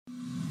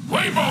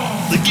Play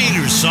ball! The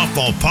Gators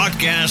Softball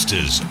Podcast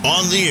is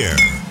on the air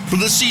from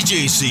the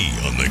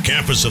CJC on the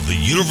campus of the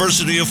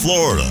University of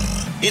Florida.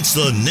 It's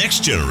the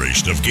next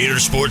generation of Gator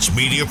sports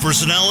media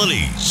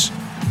personalities,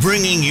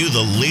 bringing you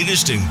the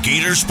latest in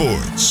Gator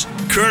sports,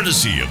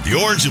 courtesy of the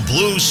Orange and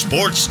Blue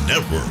Sports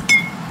Network.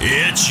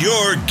 It's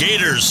your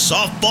Gators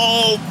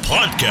Softball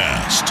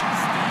Podcast.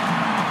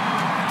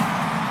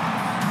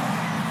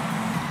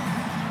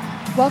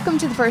 Welcome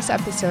to the first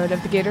episode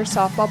of the Gators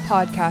Softball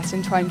Podcast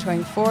in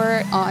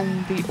 2024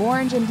 on the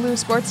Orange and Blue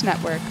Sports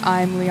Network.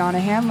 I'm Liana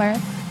Handler.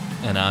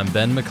 And I'm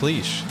Ben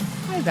McLeish.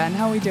 Hi, Ben.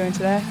 How are we doing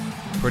today?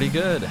 Pretty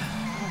good.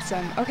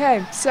 Awesome.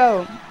 Okay,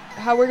 so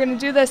how we're going to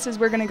do this is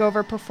we're going to go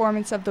over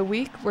performance of the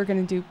week. We're going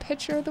to do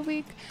pitcher of the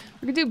week.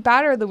 We're going to do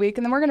batter of the week,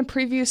 and then we're going to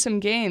preview some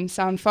games.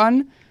 Sound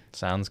fun?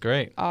 Sounds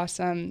great.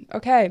 Awesome.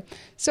 Okay,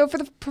 so for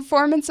the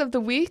performance of the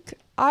week,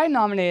 I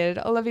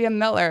nominated Olivia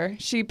Miller.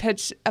 She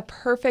pitched a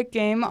perfect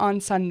game on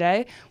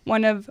Sunday,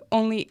 one of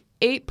only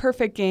 8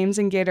 perfect games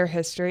in Gator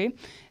history,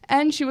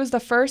 and she was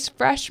the first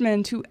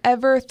freshman to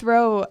ever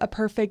throw a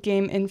perfect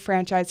game in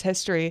franchise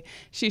history.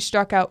 She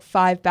struck out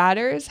 5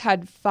 batters,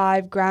 had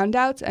 5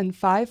 groundouts, and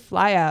 5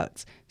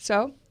 flyouts.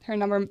 So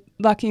her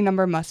lucky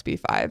number must be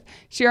 5.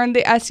 She earned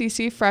the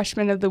SEC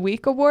Freshman of the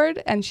Week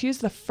award, and she's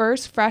the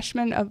first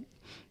freshman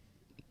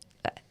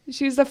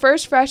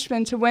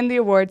to win the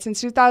award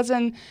since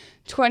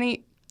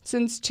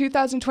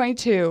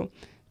 2022,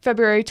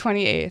 February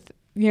 28th.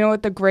 You know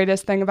what the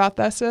greatest thing about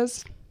this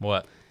is?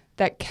 What?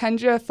 That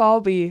Kendra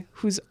Falby,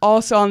 who's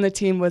also on the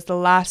team, was the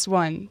last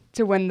one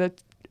to win the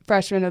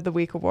Freshman of the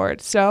Week award.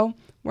 So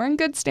we're in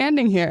good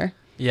standing here.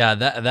 Yeah,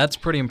 that's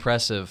pretty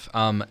impressive.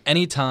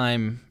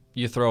 Anytime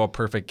you throw a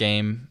perfect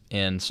game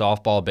in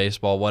softball,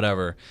 baseball,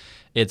 whatever,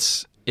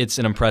 it's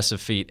an impressive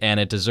feat, and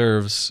it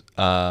deserves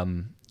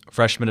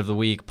Freshman of the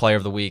Week, Player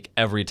of the Week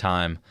every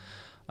time.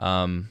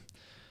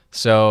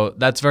 So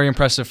that's very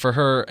impressive for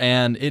her,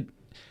 and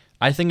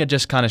I think it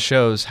just kind of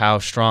shows how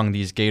strong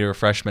these Gator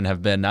freshmen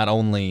have been, not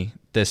only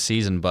this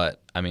season, but,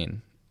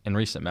 in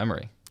recent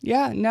memory.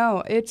 Yeah,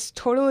 no, it's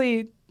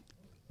totally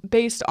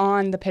based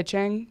on the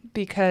pitching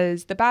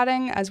because the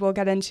batting, as we'll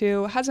get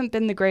into, hasn't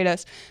been the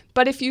greatest.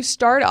 But if you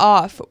start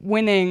off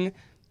winning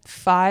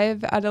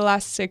 5 out of the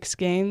last 6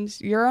 games,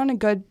 you're on a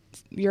good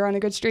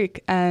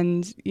streak,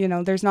 and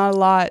there's not a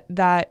lot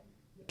that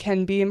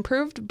can be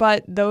improved,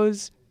 but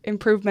those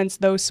improvements,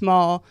 though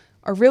small,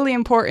 are really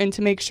important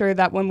to make sure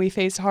that when we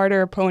face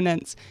harder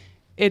opponents,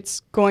 it's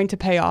going to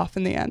pay off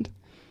in the end.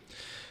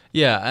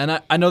 Yeah,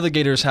 and I know the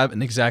Gators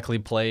haven't exactly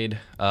played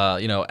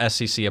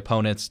SEC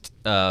opponents.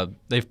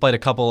 They've played a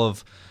couple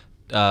of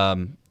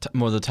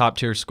more of the top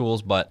tier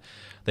schools, but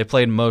they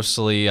played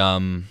mostly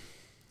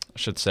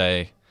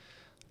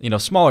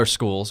smaller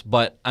schools.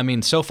 But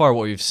so far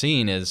what we've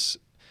seen is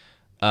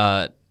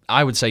I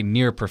would say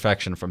near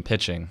perfection from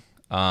pitching.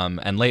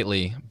 And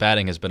lately,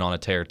 batting has been on a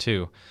tear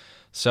too.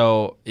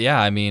 So,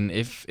 yeah,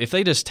 if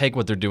they just take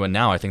what they're doing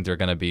now, I think they're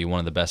going to be one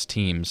of the best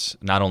teams,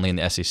 not only in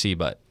the SEC,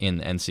 but in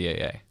the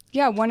NCAA.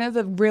 Yeah, one of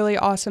the really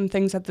awesome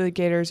things that the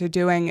Gators are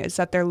doing is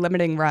that they're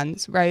limiting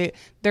runs, right?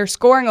 They're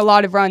scoring a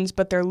lot of runs,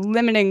 but they're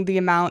limiting the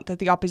amount that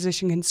the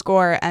opposition can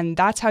score, and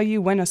that's how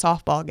you win a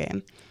softball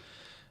game.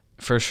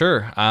 For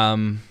sure. I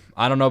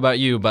don't know about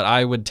you, but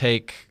I would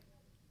take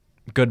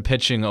good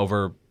pitching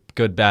over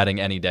good batting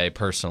any day,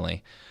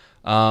 personally.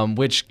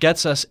 Which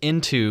gets us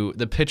into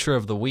the pitcher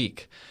of the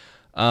week.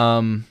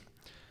 Olivia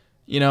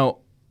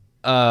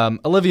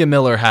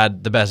Miller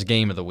had the best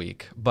game of the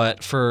week,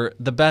 but for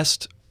the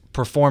best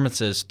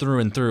performances through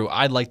and through,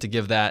 I'd like to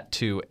give that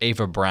to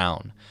Ava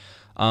Brown.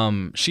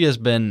 She has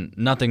been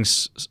nothing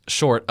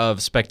short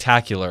of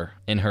spectacular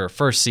in her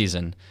first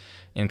season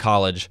in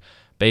college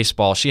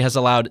baseball. She has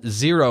allowed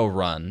 0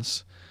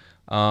 runs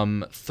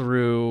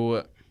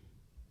through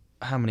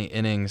how many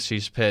innings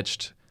she's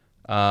pitched?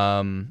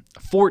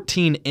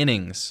 14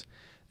 innings,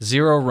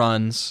 0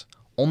 runs,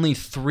 only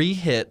 3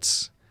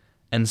 hits,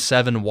 and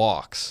 7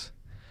 walks.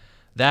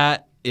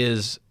 That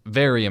is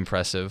very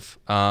impressive.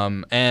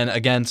 And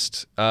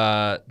against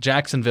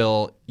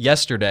Jacksonville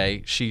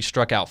yesterday, she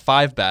struck out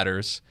 5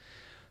 batters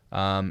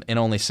in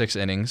only 6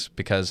 innings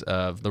because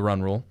of the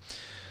run rule.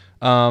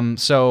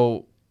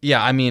 So,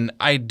 yeah,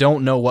 I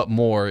don't know what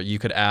more you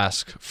could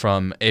ask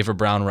from Ava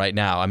Brown right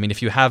now.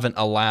 If you haven't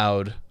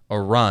allowed a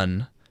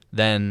run,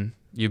 then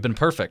you've been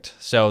perfect.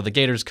 So the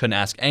Gators couldn't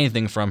ask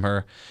anything from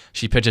her.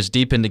 She pitches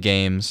deep into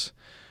games.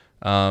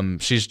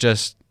 She's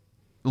just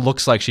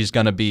looks like she's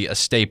going to be a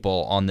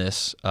staple on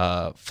this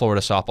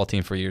Florida softball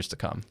team for years to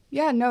come.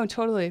 Yeah, no,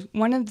 totally.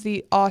 One of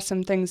the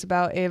awesome things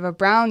about Ava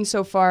Brown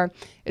so far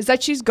is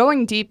that she's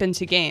going deep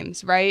into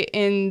games, right?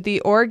 In the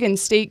Oregon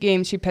State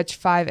game, she pitched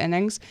 5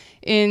 innings.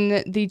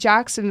 In the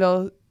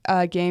Jacksonville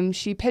game,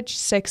 she pitched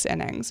 6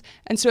 innings.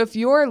 And so if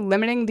you're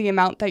limiting the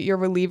amount that your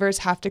relievers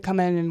have to come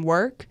in and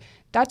work,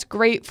 that's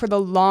great for the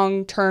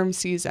long-term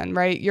season,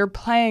 right? You're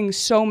playing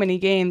so many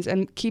games,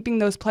 and keeping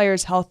those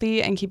players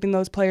healthy and keeping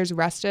those players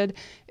rested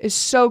is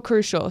so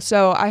crucial.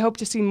 So I hope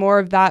to see more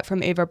of that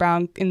from Ava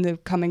Brown in the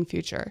coming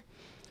future.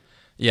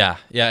 Yeah,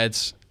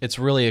 it's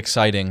really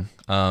exciting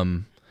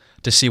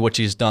to see what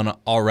she's done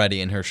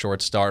already in her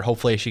short start.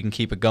 Hopefully she can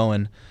keep it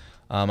going.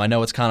 I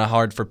know it's kind of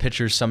hard for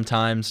pitchers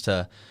sometimes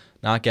to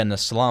not get in a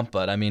slump,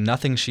 but I mean,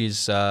 nothing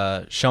she's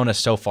shown us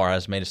so far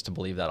has made us to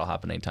believe that'll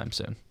happen anytime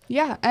soon.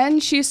 Yeah,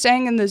 and she's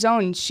staying in the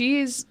zone.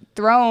 She's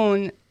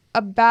thrown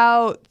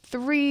about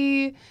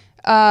 3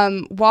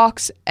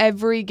 walks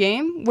every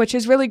game, which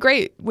is really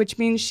great, which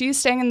means she's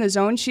staying in the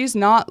zone. She's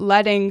not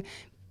letting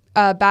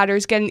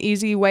batters get an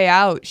easy way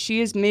out. She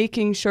is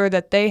making sure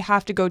that they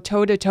have to go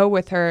toe-to-toe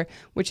with her,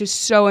 which is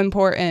so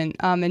important,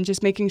 and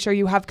just making sure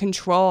you have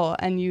control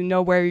and you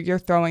know where you're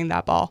throwing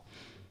that ball.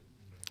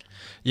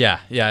 Yeah,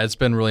 it's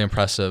been really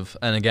impressive.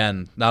 And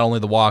again, not only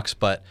the walks,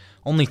 but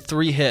only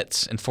 3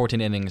 hits in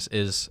 14 innings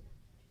is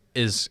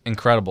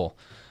incredible.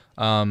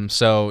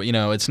 So,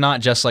 it's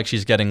not just like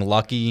she's getting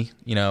lucky,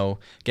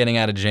 getting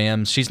out of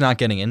jams. She's not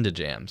getting into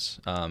jams.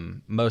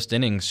 Most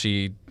innings,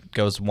 she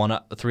goes 1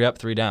 up, 3 up,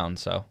 3 down.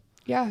 So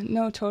yeah,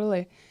 no,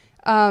 totally.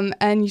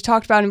 And you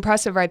talked about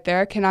impressive right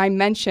there. Can I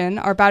mention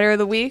our batter of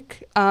the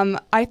week?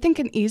 I think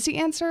an easy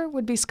answer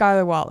would be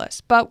Skylar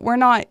Wallace, but we're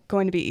not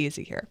going to be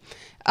easy here.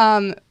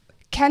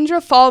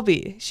 Kendra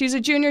Falvey, she's a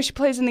junior. She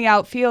plays in the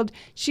outfield.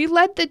 She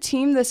led the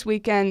team this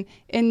weekend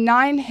in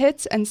 9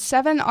 hits and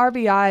 7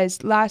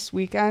 RBIs last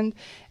weekend,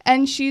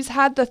 and she's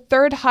had the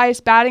 3rd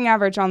highest batting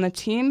average on the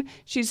team.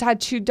 She's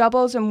had 2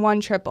 doubles and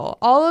 1 triple.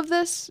 All of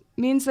this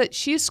means that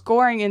she's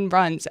scoring in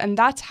runs, and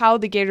that's how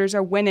the Gators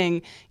are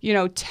winning,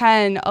 10,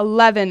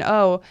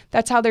 11-0.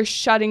 That's how they're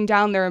shutting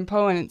down their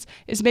opponents,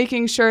 is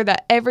making sure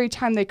that every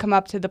time they come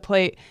up to the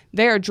plate,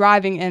 they are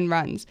driving in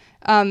runs.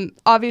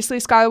 Obviously,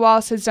 Skylar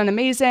Wallace has done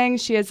amazing.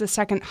 She has the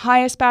 2nd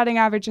highest batting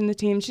average in the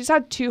team. She's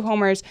had 2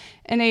 homers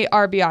and 8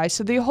 RBI.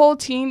 So the whole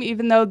team,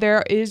 even though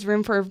there is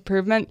room for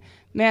improvement,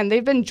 man,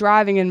 they've been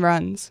driving in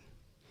runs.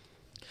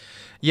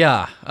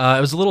 Yeah,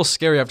 it was a little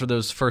scary after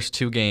those first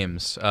 2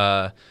 games.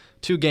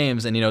 2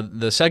 games, and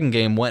the second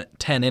game went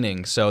 10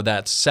 innings, so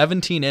that's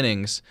 17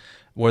 innings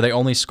where they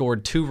only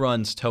scored 2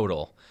 runs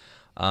total.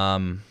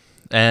 And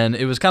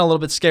it was kind of a little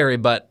bit scary,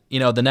 but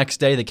the next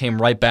day they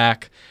came right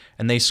back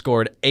and they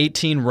scored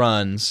 18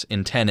 runs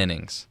in 10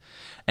 innings.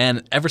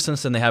 And ever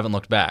since then they haven't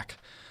looked back.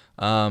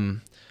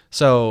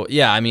 So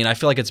yeah, I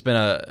feel like it's been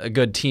a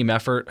good team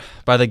effort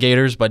by the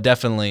Gators, but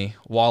definitely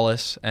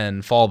Wallace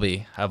and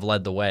Falvey have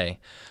led the way.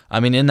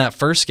 In that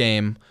first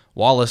game,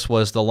 Wallace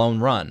was the lone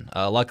run.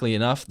 Luckily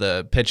enough,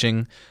 the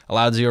pitching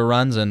allowed 0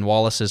 runs, and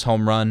Wallace's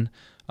home run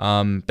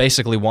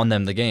basically won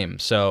them the game.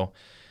 So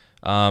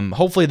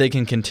hopefully they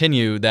can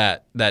continue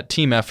that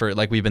team effort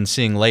like we've been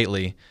seeing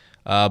lately.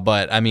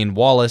 But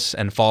Wallace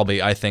and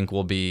Falvey, I think,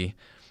 will be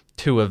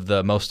 2 of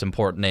the most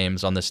important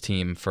names on this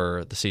team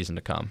for the season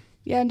to come.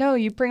 Yeah, no,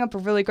 you bring up a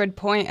really good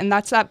point, and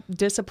that's that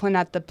discipline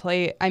at the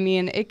plate.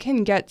 it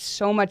can get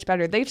so much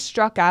better. They've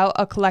struck out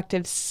a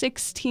collective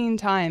 16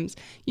 times.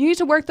 You need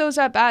to work those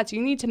at-bats.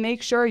 You need to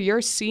make sure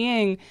you're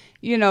seeing,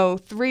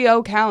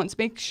 3-0 counts.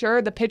 Make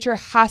sure the pitcher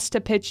has to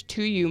pitch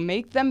to you.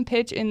 Make them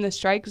pitch in the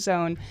strike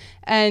zone.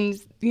 And,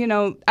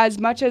 as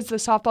much as the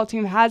softball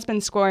team has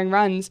been scoring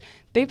runs,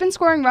 they've been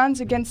scoring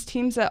runs against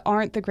teams that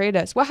aren't the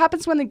greatest. What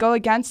happens when they go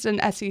against an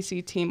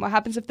SEC team? What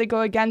happens if they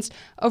go against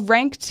a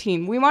ranked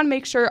team? We want to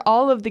make sure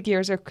all of the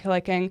gears are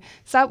clicking.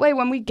 So that way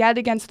when we get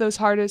against those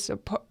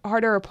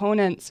harder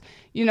opponents,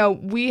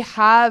 we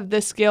have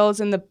the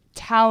skills and the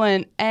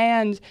talent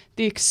and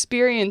the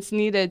experience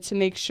needed to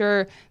make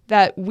sure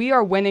that we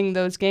are winning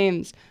those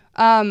games.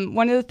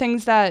 One of the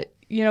things that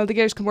the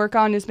Gators can work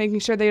on is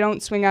making sure they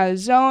don't swing out of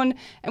zone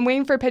and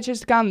waiting for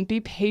pitches to come. Be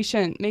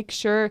patient. Make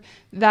sure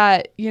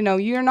that,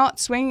 you're not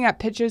swinging at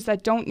pitches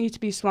that don't need to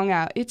be swung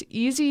at. It's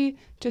easy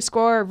to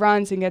score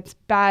runs against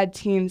bad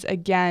teams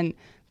again,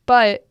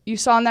 but you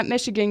saw in that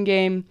Michigan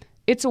game,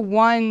 it's a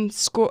one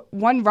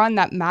run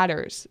that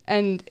matters.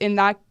 And in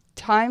that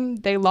time,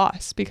 they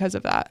lost because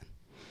of that.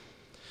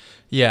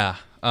 Yeah.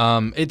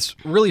 It's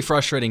really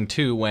frustrating,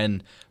 too,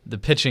 when the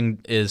pitching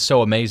is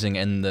so amazing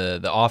and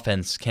the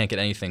offense can't get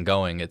anything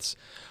going. It's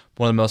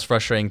one of the most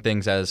frustrating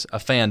things as a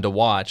fan to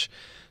watch.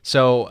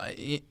 So,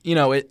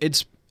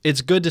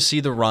 it's good to see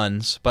the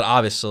runs, but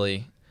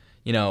obviously,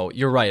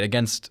 you're right.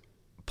 Against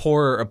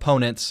poorer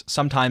opponents,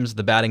 sometimes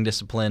the batting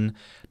discipline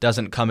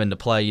doesn't come into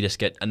play. You just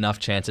get enough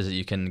chances that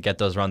you can get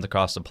those runs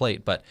across the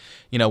plate. But,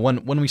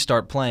 when we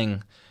start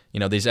playing,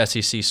 these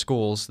SEC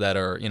schools that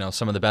are,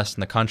 some of the best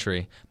in the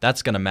country,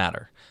 that's going to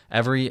matter.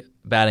 Every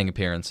batting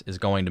appearance is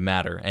going to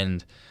matter,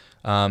 and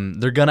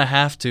they're going to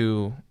have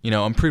to,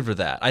 improve with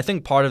that. I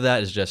think part of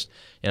that is just,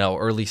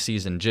 early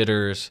season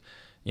jitters,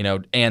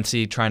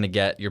 antsy, trying to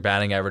get your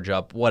batting average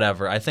up,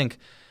 whatever. I think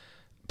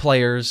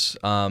players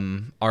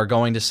are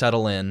going to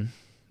settle in,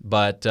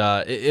 but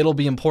it'll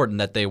be important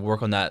that they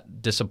work on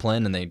that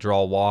discipline and they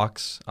draw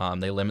walks,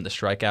 they limit the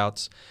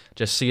strikeouts,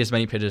 just see as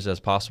many pitches as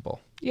possible.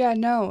 Yeah,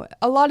 no,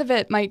 a lot of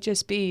it might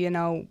just be,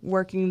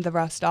 working the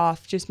rust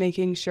off, just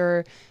making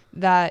sure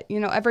that,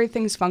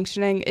 everything's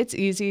functioning. It's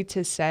easy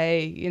to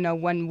say,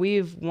 when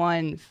we've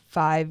won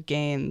 5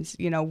 games,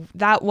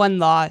 that one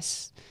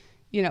loss,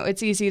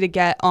 it's easy to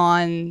get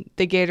on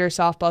the Gator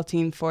softball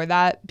team for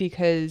that,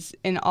 because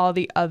in all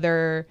the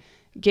other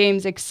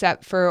games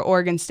except for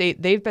Oregon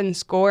State, they've been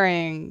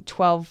scoring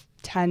 12,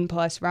 10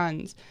 plus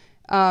runs.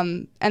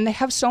 And they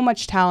have so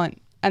much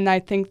talent. And I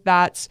think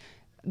that's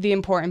the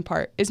important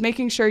part, is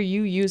making sure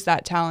you use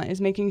that talent,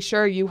 is making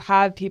sure you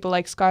have people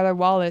like Skylar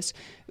Wallace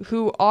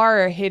who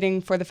are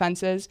hitting for the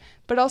fences,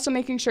 but also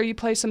making sure you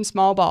play some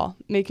small ball,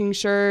 making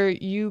sure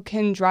you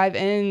can drive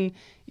in,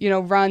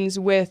 runs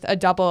with a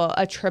double,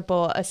 a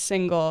triple, a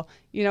single,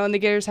 and the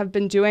Gators have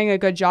been doing a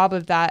good job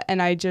of that.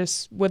 And I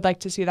just would like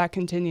to see that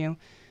continue.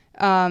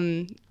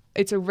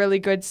 It's a really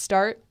good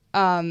start,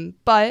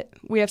 but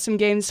we have some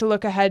games to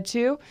look ahead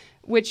to,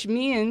 which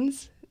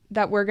means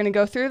that we're going to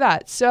go through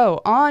that.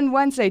 So on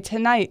Wednesday,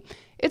 tonight,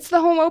 it's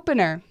the home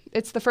opener.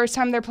 It's the first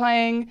time they're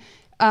playing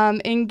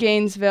in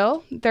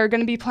Gainesville. They're going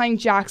to be playing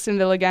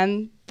Jacksonville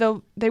again.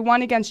 They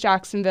won against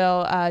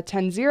Jacksonville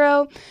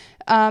 10-0,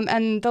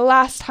 and the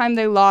last time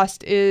they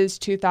lost is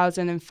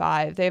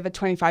 2005. They have a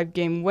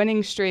 25-game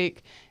winning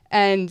streak,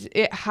 and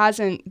it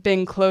hasn't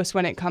been close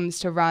when it comes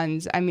to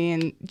runs. I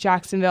mean,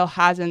 Jacksonville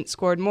hasn't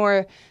scored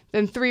more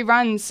than 3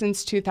 runs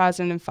since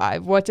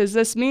 2005. What does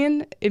this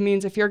mean? It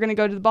means if you're going to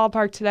go to the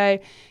ballpark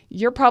today,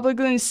 you're probably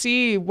going to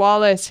see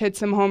Wallace hit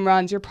some home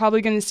runs. You're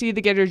probably going to see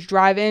the Gators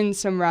drive in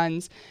some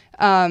runs.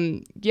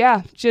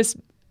 Just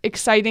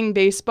exciting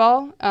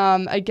baseball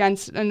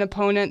against an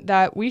opponent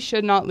that we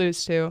should not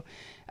lose to.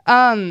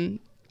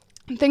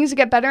 Things to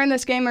get better in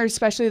this game are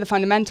especially the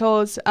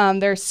fundamentals.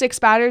 There are 6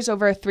 batters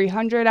over a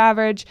 300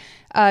 average.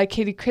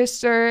 Katie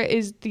Krister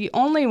is the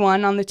only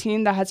one on the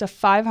team that has a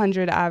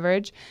 500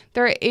 average.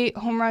 There are 8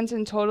 home runs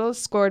in total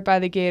scored by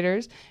the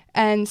Gators.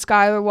 And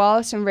Skylar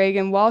Wallace and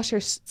Reagan Walsh are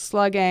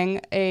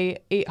slugging a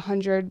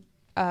 800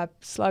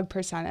 slug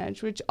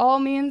percentage, which all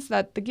means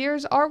that the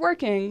gears are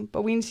working,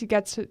 but we need to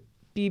get to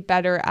be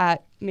better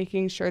at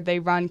making sure they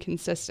run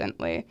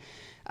consistently.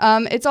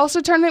 It's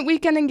also tournament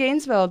weekend in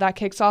Gainesville. That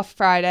kicks off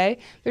Friday.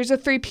 There's a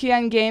 3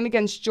 p.m. game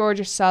against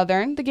Georgia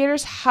Southern. The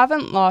Gators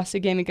haven't lost a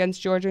game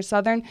against Georgia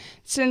Southern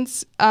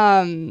since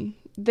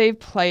they've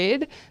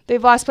played.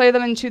 They've last played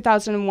them in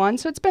 2001,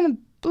 so it's been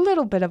a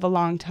little bit of a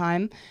long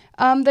time.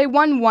 They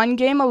won one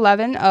game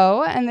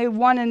 11-0, and they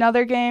won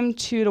another game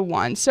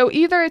 2-1. So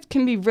either it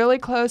can be really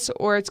close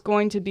or it's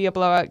going to be a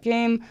blowout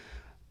game.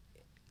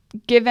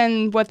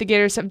 Given what the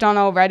Gators have done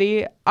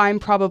already, I'm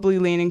probably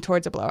leaning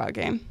towards a blowout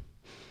game.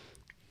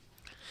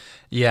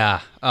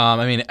 Yeah,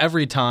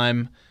 every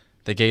time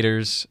the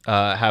Gators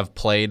have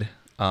played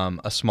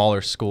a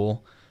smaller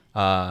school,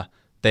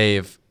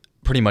 they've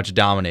pretty much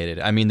dominated.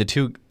 I mean, the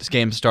 2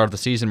 games to start the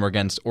season were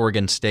against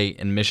Oregon State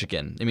and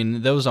Michigan. I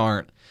mean, those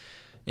aren't,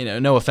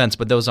 no offense,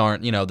 but those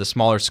aren't, the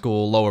smaller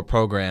school, lower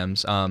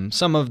programs.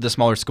 Some of the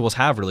smaller schools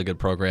have really good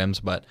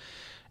programs, but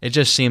it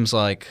just seems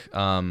like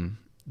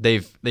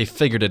they've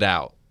figured it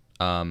out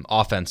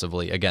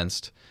offensively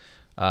against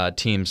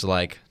teams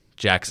like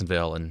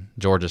Jacksonville and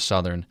Georgia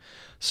Southern.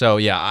 So,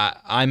 yeah,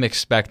 I'm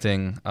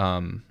expecting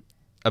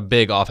a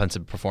big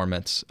offensive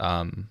performance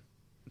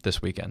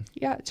this weekend.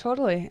 Yeah,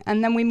 totally.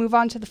 And then we move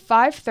on to the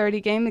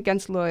 5:30 game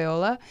against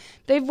Loyola.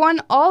 They've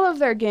won all of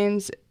their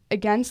games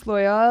against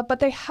Loyola, but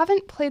they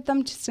haven't played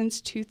them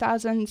since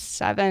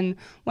 2007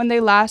 when they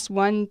last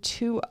won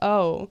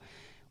 2-0.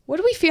 What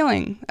are we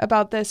feeling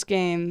about this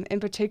game in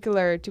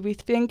particular? Do we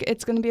think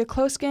it's going to be a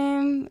close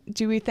game?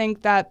 Do we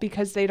think that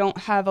because they don't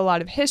have a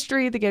lot of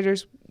history, the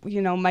Gators,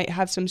 might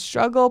have some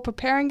struggle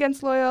preparing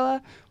against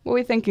Loyola? What are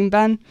we thinking,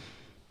 Ben?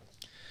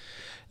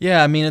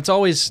 Yeah, it's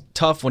always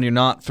tough when you're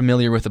not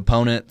familiar with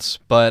opponents,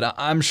 but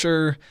I'm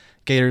sure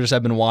Gators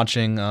have been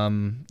watching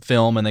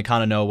film and they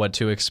kind of know what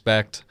to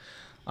expect.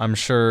 I'm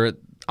sure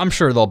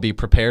they'll be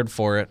prepared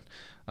for it.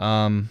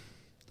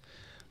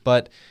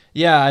 But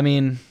yeah,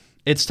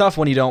 it's tough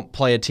when you don't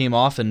play a team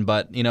often,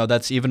 but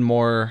that's even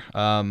more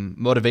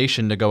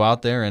motivation to go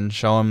out there and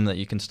show them that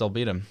you can still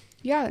beat them.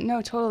 Yeah,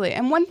 no, totally.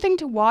 And one thing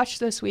to watch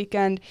this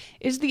weekend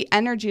is the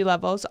energy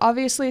levels.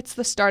 Obviously, it's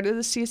the start of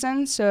the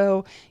season,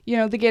 so,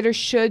 the Gators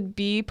should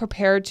be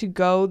prepared to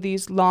go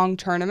these long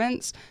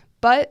tournaments,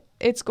 but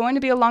it's going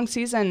to be a long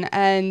season.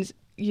 And,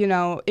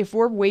 if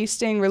we're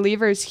wasting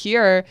relievers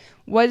here,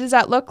 what does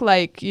that look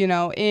like,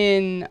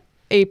 in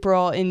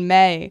April, in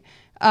May?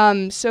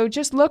 So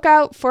just look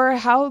out for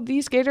how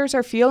these Gators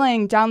are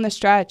feeling down the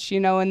stretch,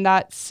 in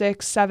that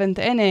 6th, 7th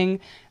inning.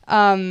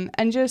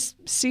 And just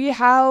see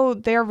how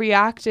they're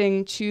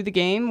reacting to the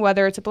game,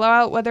 whether it's a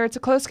blowout, whether it's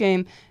a close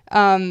game,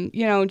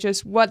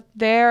 just what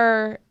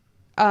their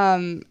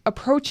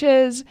approach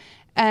is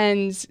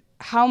and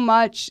how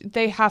much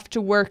they have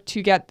to work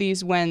to get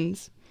these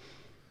wins.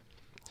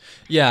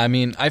 Yeah,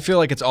 I feel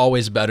like it's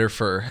always better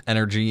for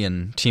energy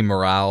and team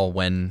morale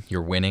when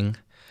you're winning.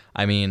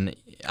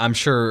 I'm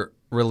sure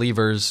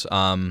relievers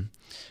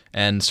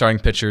and starting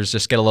pitchers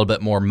just get a little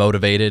bit more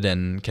motivated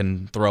and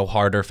can throw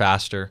harder,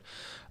 faster.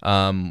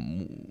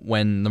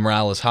 When the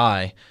morale is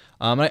high.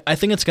 I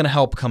think it's going to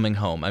help coming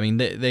home.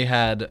 They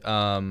had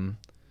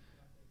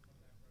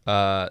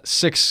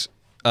 6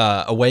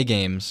 away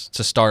games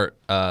to start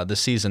the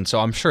season, so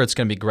I'm sure it's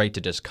going to be great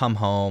to just come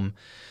home,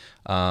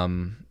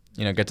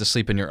 get to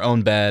sleep in your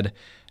own bed,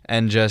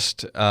 and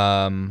just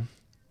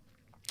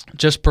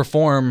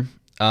perform,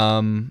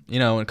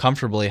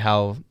 comfortably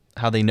how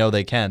they know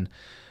they can.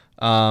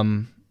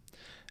 And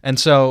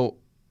so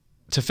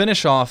to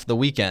finish off the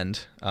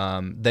weekend,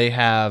 they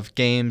have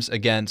games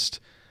against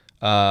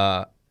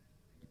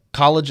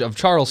College of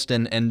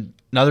Charleston and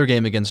another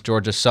game against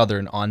Georgia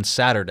Southern on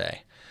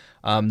Saturday.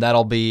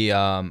 That'll be a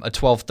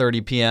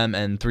 12:30 p.m.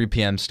 and 3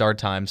 p.m. start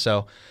time.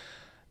 So,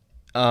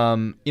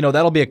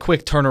 that'll be a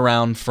quick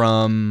turnaround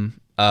from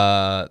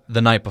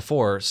the night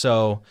before.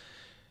 So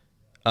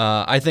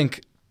I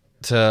think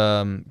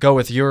to go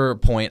with your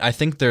point, I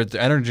think their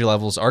energy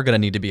levels are going to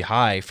need to be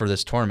high for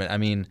this tournament. I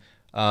mean,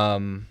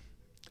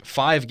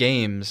 5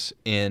 games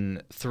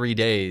in 3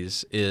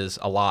 days is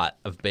a lot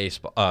of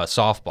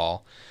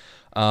softball.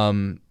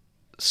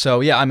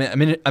 So yeah,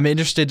 I'm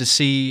interested to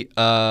see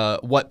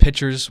what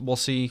pitchers we'll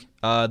see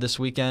this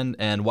weekend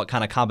and what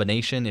kind of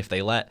combination, if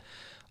they let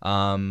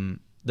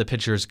the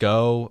pitchers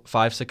go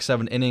 5, 6,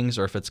 7 innings,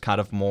 or if it's kind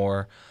of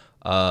more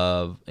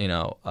of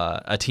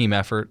a team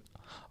effort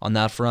on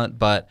that front.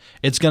 But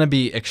it's going to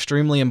be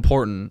extremely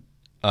important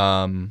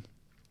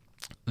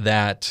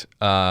that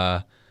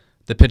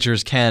the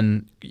pitchers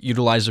can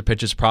utilize their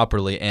pitches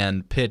properly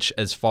and pitch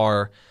as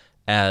far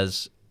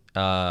as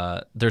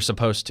they're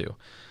supposed to.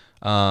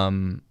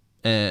 And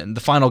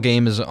the final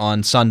game is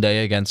on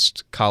Sunday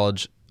against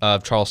College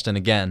of Charleston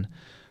again.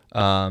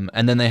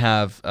 And then they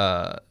have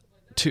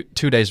 2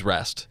 days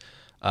rest.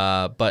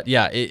 But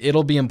yeah,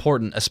 it'll be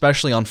important,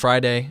 especially on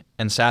Friday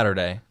and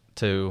Saturday,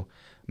 to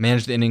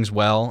manage the innings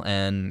well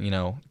and,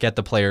 get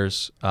the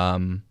players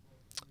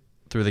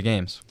through the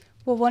games.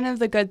 Well, one of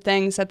the good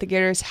things that the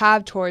Gators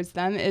have towards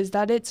them is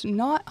that it's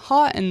not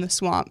hot in the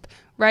swamp,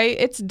 right?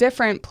 It's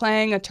different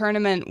playing a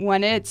tournament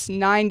when it's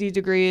 90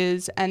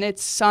 degrees and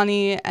it's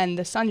sunny and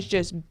the sun's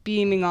just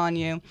beaming on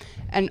you.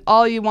 And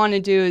all you want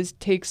to do is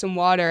take some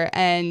water.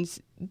 And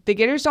the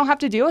Gators don't have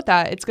to deal with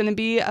that. It's going to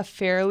be a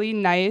fairly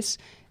nice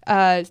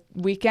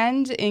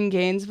weekend in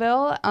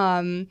Gainesville.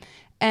 And,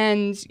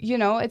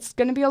 it's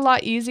going to be a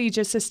lot easy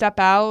just to step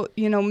out.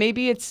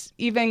 Maybe it's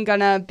even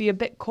going to be a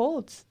bit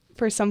cold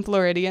for some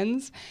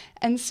Floridians.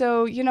 And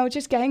so,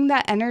 just getting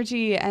that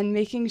energy and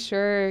making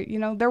sure,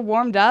 they're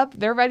warmed up,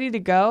 they're ready to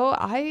go.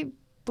 I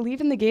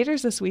believe in the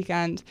Gators this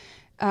weekend.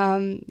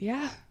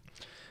 Yeah,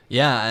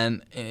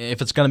 and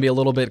if it's going to be a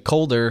little bit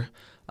colder,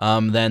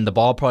 then the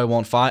ball probably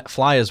won't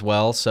fly as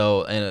well.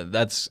 So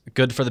that's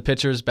good for the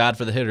pitchers, bad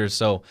for the hitters.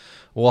 So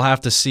we'll have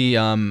to see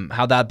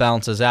how that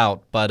balances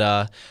out.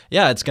 But,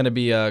 it's going to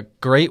be a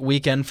great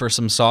weekend for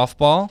some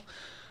softball.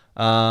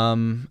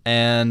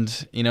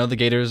 The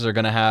Gators are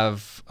going to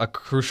have a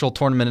crucial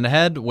tournament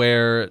ahead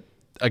where,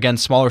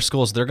 against smaller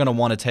schools, they're going to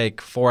want to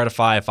take 4 out of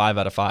 5, 5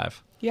 out of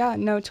 5. Yeah,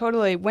 no,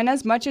 totally. Win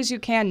as much as you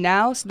can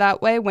now, so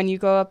that way when you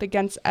go up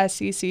against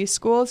SEC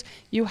schools,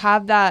 you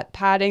have that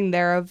padding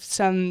there of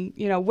some,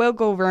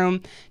 wiggle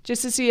room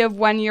just to see of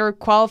when you're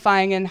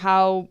qualifying and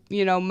how,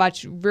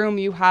 much room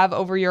you have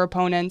over your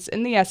opponents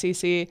in the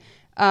SEC.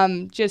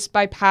 Just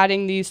by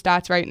padding these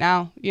stats right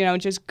now,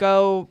 just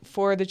go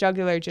for the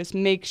jugular. Just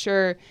make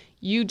sure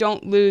you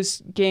don't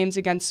lose games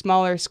against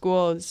smaller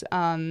schools,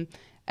 and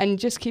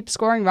just keep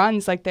scoring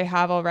runs like they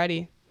have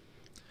already.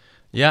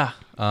 Yeah,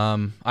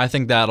 I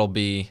think that'll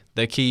be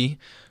the key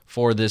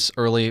for this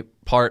early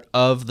part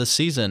of the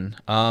season.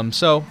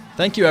 So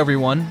thank you,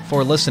 everyone,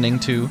 for listening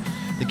to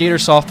the Gator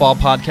Softball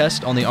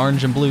Podcast on the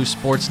Orange and Blue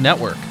Sports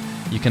Network.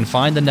 You can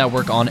find the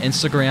network on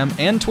Instagram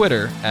and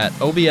Twitter at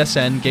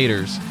OBSN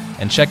Gators.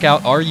 And check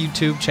out our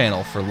YouTube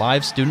channel for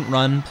live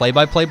student-run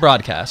play-by-play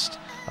broadcast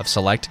of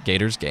select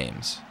Gators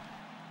games.